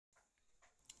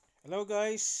Hello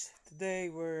guys,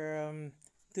 today we're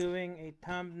doing a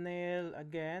thumbnail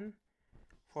again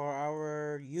for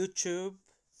our YouTube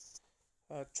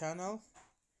channel.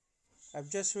 I've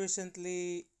just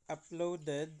recently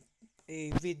uploaded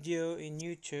a video in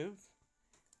YouTube.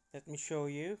 Let me show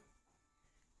you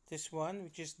this one,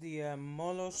 which is the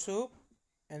molo soup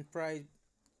and fried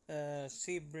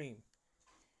sea bream.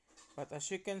 But as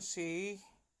you can see,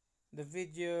 the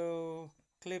video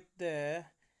clip there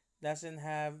doesn't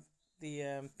have the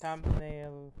uh,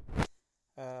 thumbnail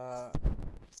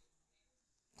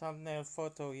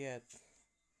photo yet.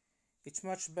 It's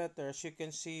much better. As you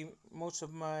can see, most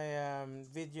of my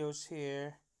videos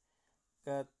here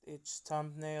got its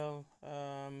thumbnail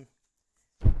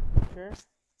picture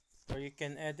where you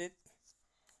can edit.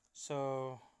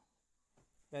 So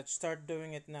let's start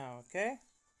doing it now. Okay,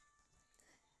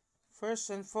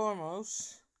 first and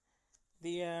foremost,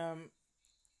 the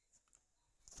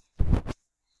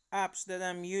apps that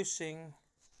I'm using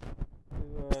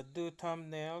to do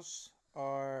thumbnails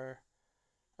are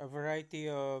a variety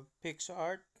of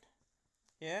PixArt.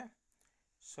 Yeah,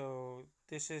 so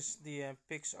this is the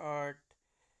PixArt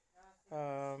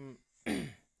um,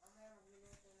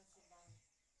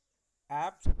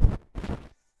 apps.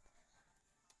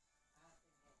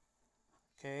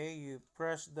 Okay, you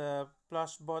press the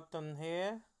plus button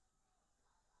here.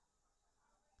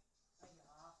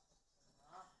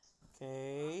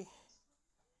 Okay,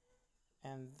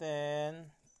 and then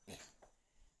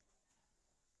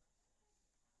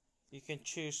you can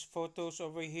choose photos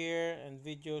over here and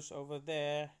videos over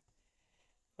there,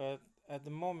 but at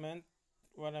the moment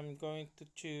what I'm going to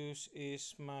choose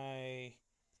is my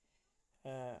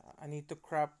I need to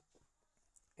crop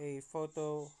a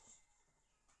photo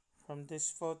from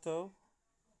this photo,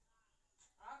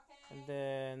 and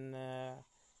then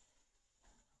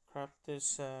crop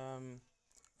this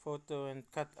photo and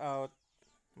cut out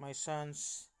my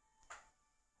son's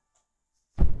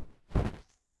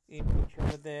image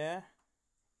over there.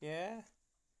 Yeah,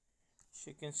 as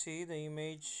you can see, the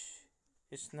image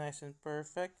is nice and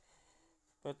perfect,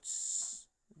 but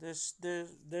there's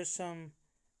some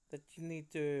that you need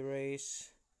to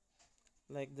erase,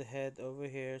 like the head over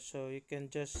here. So you can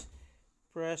just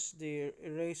press the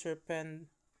eraser pen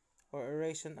or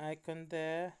erase an icon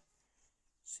there,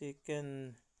 so you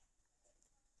can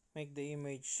make the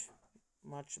image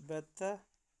much better.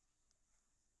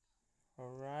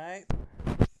 Alright,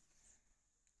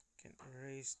 can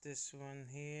erase this one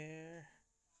here.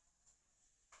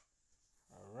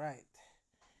 Alright,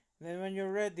 then when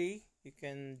you're ready, you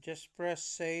can just press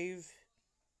save.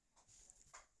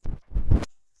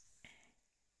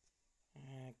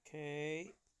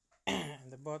 Okay, and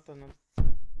the button on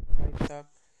right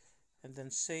top, and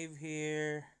then save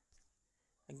here.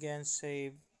 Again,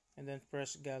 save, and then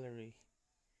press gallery.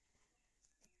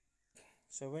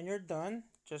 So when you're done,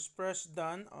 just press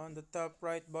done on the top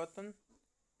right button.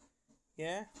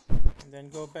 Yeah, and then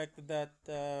go back to that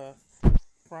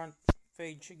front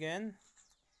page again.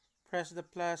 Press the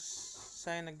plus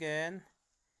sign again,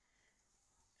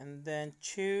 and then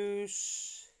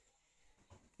choose.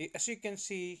 As you can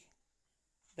see,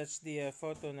 that's the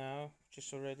photo now, which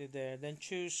is already there. Then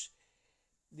choose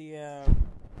the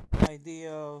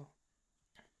ideal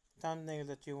thumbnail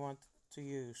that you want to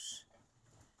use.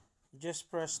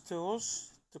 Just press tools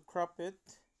to crop it,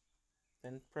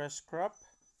 then press crop.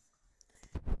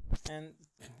 And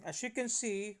as you can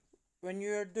see, when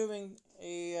you are doing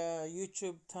a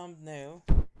YouTube thumbnail,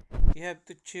 you have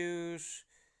to choose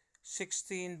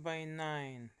 16 by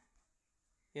 9.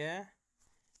 Yeah,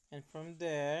 and from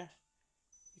there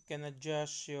you can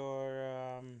adjust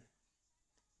your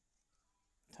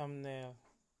thumbnail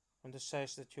on the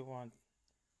size that you want.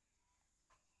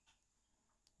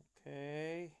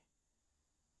 Okay,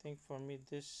 I think for me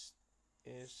this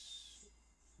is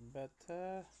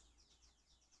better.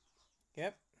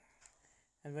 Yep,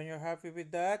 and when you're happy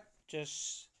with that,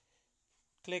 just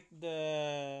click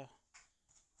the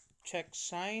check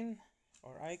sign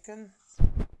or icon.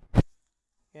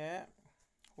 Yeah,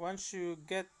 once you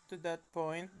get to that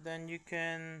point, then you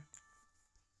can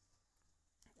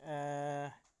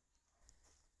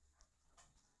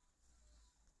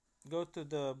go to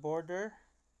the border.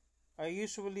 I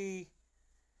usually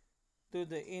do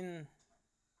the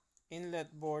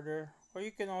inlet border, or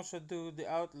you can also do the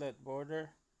outlet border.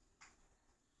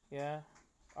 Yeah,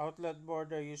 outlet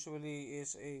border usually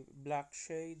is a black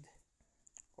shade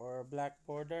or a black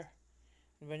border.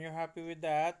 And when you're happy with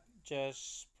that,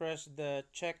 just press the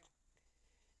check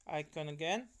icon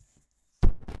again.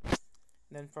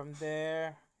 Then from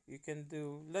there you can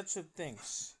do lots of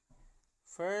things.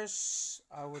 First,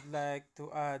 I would like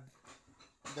to add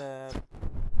the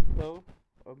photo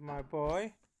of my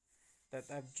boy that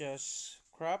I've just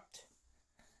cropped,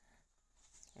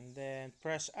 and then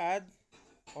press add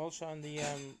also on the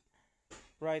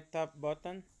right top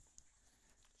button.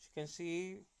 As you can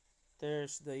see,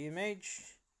 there's the image,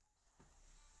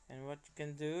 and what you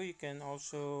can do, you can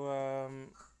also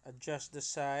adjust the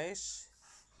size.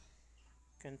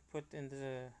 You can put in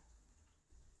the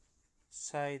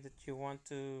side that you want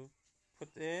to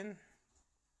put in.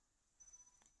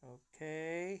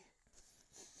 Okay,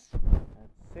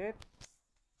 that's it.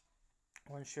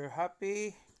 Once you're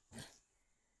happy,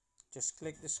 just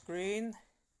click the screen.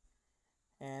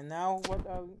 And now what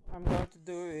I'm going to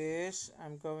do is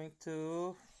I'm going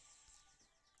to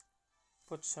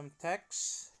put some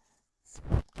text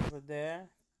over there.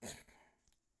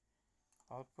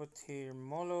 I'll put here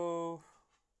Molo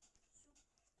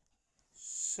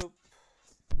soup,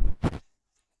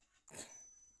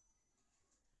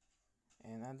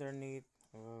 and underneath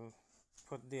we'll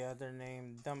put the other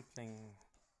name dumpling.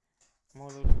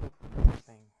 Molo soup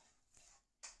dumpling.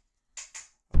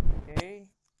 Okay.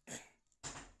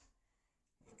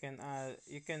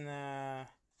 You can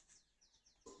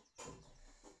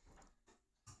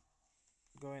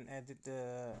go and edit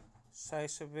the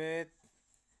size of it.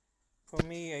 For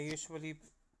me, I usually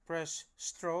press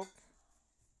stroke.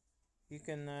 You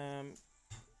can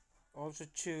also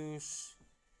choose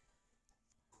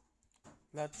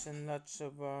lots and lots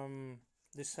of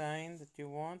design that you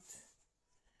want.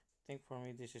 I think for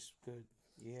me this is good.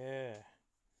 Yeah.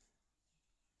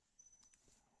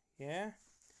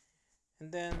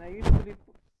 And then I usually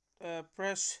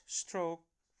press stroke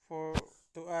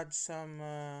to add some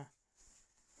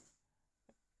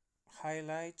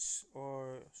highlights,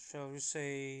 or shall we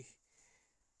say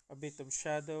a bit of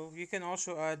shadow. You can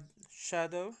also add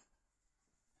shadow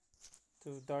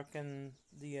to darken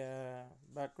the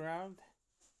background,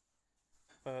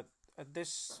 but at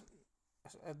this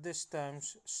time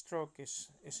stroke is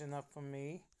enough for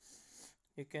me.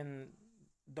 You can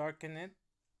darken it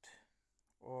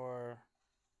or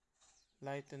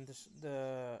lighten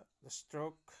the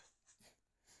stroke,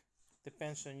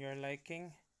 depends on your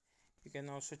liking. You can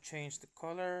also change the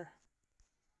color.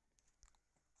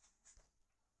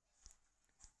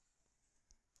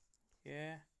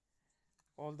 Yeah,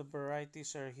 all the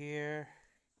varieties are here.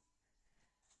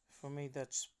 For me,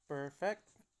 that's perfect.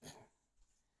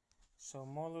 So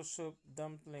Molo soup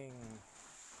dumpling.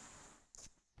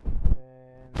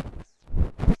 And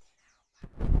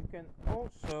you can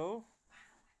also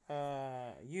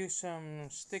use some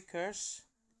stickers.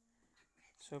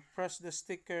 So press the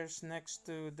stickers next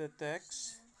to the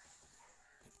text,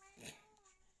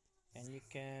 and you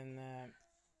can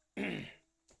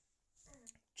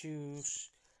choose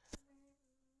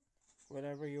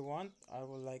whatever you want. I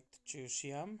would like to choose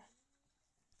yum.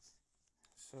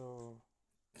 So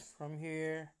from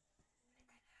here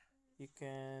you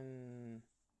can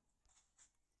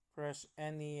press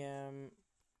any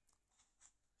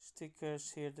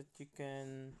stickers here that you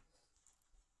can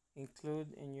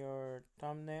include in your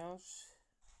thumbnails.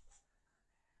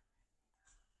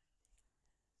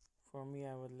 For me,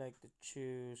 I would like to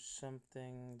choose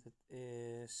something that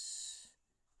is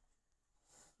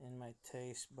in my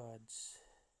taste buds.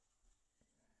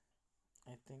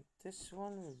 I think this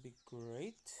one would be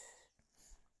great.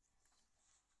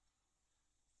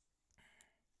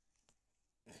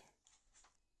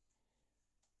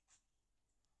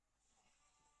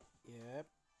 Yep.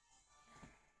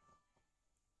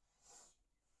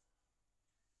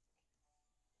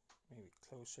 Maybe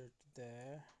closer to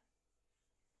there.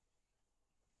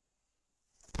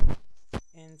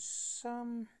 And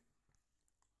some,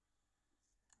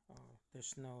 oh,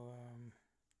 there's no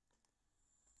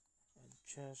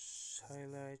just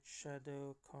highlight,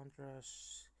 shadow,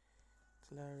 contrast,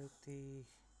 clarity.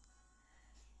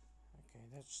 Okay,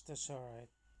 that's all right.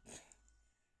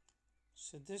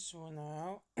 So this one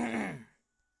now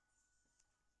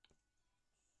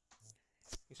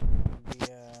is going to be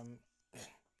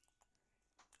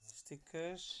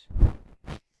stickers.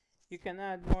 You can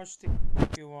add more stickers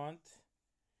if you want,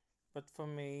 but for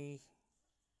me,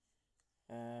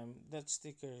 that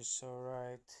sticker is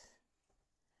alright.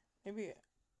 Maybe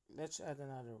let's add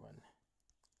another one.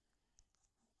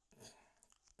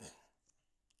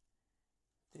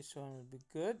 This one will be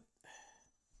good.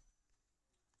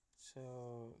 So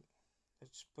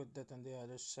let's put that on the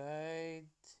other side.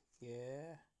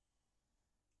 Yeah,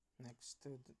 next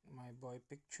to my boy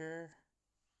picture.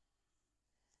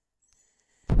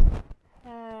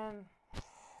 And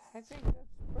I think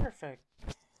that's perfect.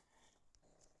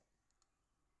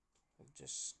 I'm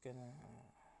just gonna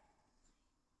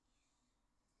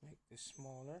make this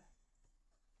smaller,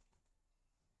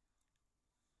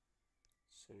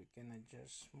 so we can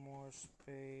adjust more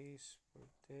space for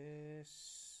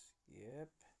this. Yep,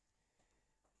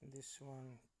 this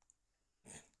one.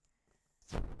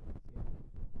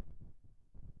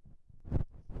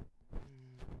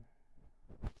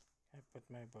 I put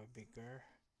my boy bigger.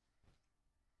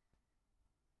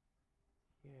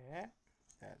 Yeah,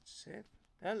 that's it.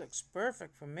 That looks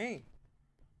perfect for me.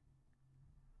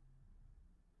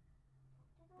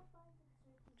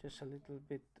 Just a little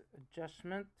bit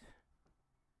adjustment,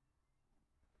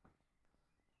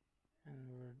 and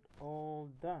we're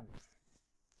all done.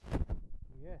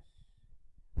 Yes.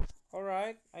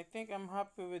 Alright, I think I'm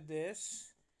happy with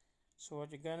this. So what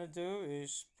you're gonna do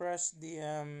is press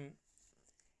the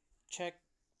check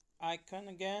icon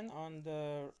again on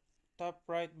the top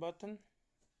right button.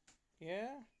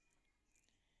 Yeah.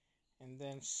 And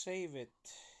then save it.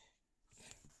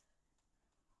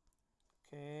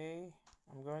 Okay,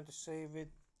 I'm going to save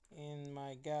it in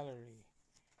my gallery,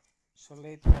 so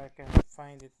later I can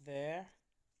find it there.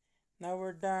 Now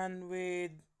we're done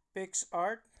with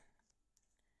PixArt.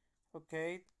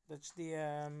 Okay, that's the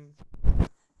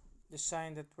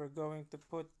design that we're going to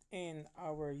put in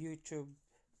our YouTube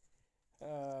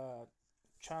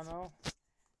channel.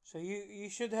 So you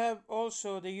should have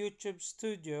also the YouTube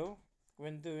Studio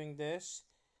when doing this.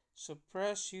 So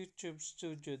press YouTube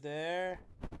Studio there.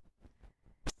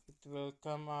 It will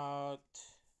come out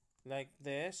like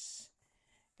this,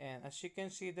 and as you can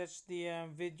see, that's the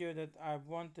video that I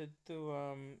wanted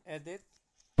to edit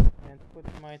and put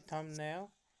my thumbnail,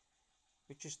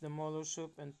 which is the Molo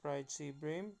Soup and Fried Sea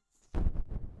Bream.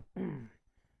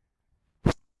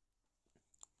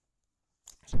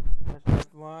 Press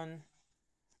that one.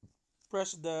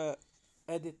 Press the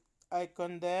edit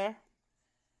icon there,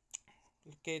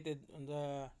 located on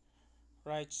the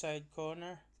right side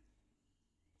corner.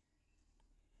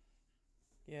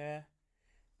 Yeah.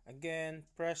 Again,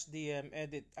 press the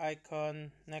edit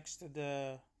icon next to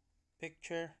the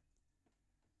picture.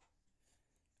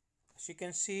 As you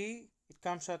can see, it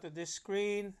comes out of this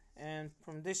screen, and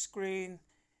from this screen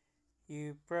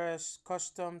you press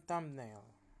custom thumbnail.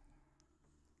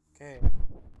 Okay,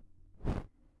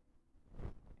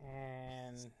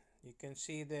 and you can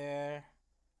see there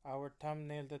our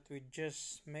thumbnail that we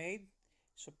just made.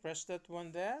 So press that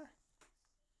one there.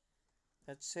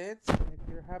 That's it. And if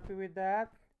you're happy with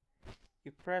that,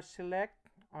 you press select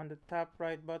on the top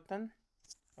right button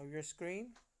of your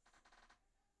screen.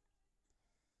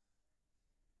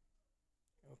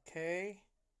 Okay,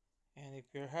 and if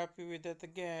you're happy with that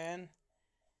again,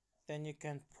 then you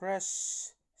can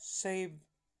press save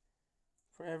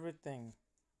for everything.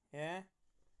 Yeah,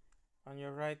 on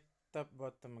your right top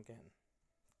bottom again.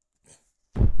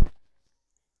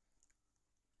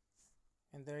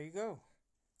 And there you go.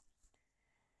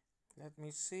 Let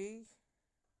me see.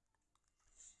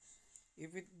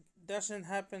 If it doesn't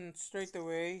happen straight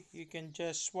away, you can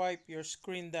just swipe your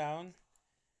screen down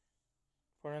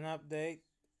for an update.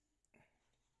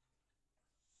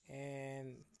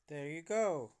 And there you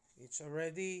go. It's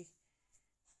already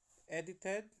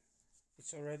edited.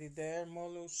 It's already there.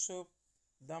 Molo soup,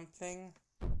 dumpling,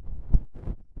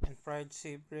 and fried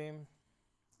sea bream.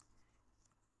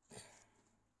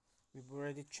 We've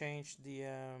already changed the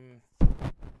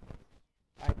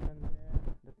icon there,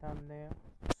 the thumbnail.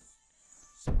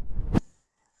 So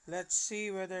let's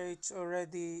see whether it's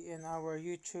already in our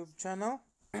YouTube channel.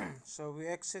 So we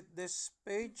exit this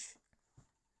page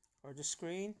or the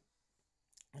screen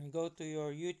and go to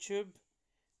your YouTube,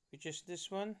 which is this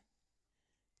one.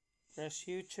 Press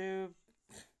YouTube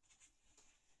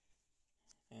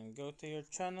and go to your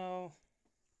channel.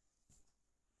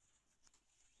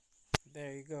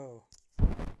 There you go.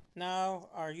 Now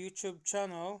our YouTube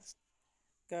channel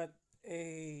got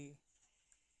an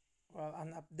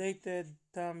updated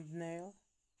thumbnail,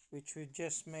 which we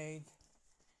just made,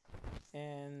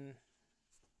 and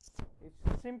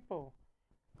it's simple.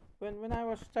 When I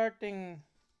was starting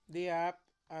the app,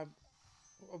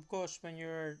 of course, when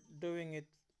you're doing it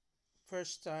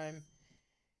first time,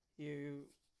 you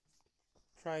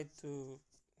try to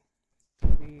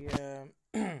be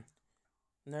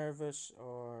nervous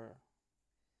or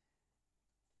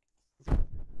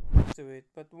to it,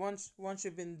 but once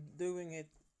you've been doing it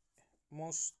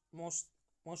most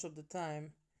of the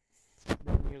time,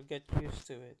 then you'll get used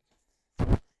to it.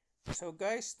 So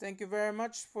guys, thank you very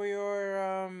much for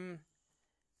your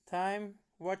time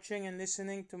watching and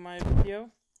listening to my video.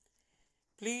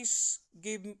 Please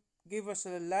give us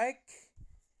a like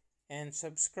and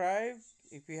subscribe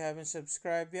if you haven't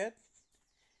subscribed yet,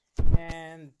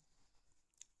 and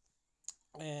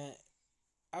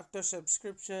after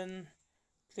subscription,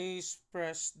 please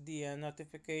press the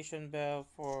notification bell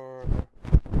for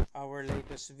our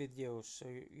latest videos so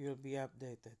you'll be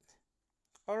updated.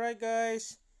 Alright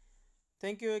guys,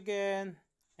 thank you again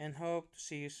and hope to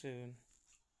see you soon.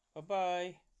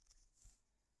 Bye-bye.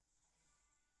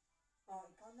 Oh,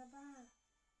 ikaw na ba?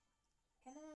 Ka na.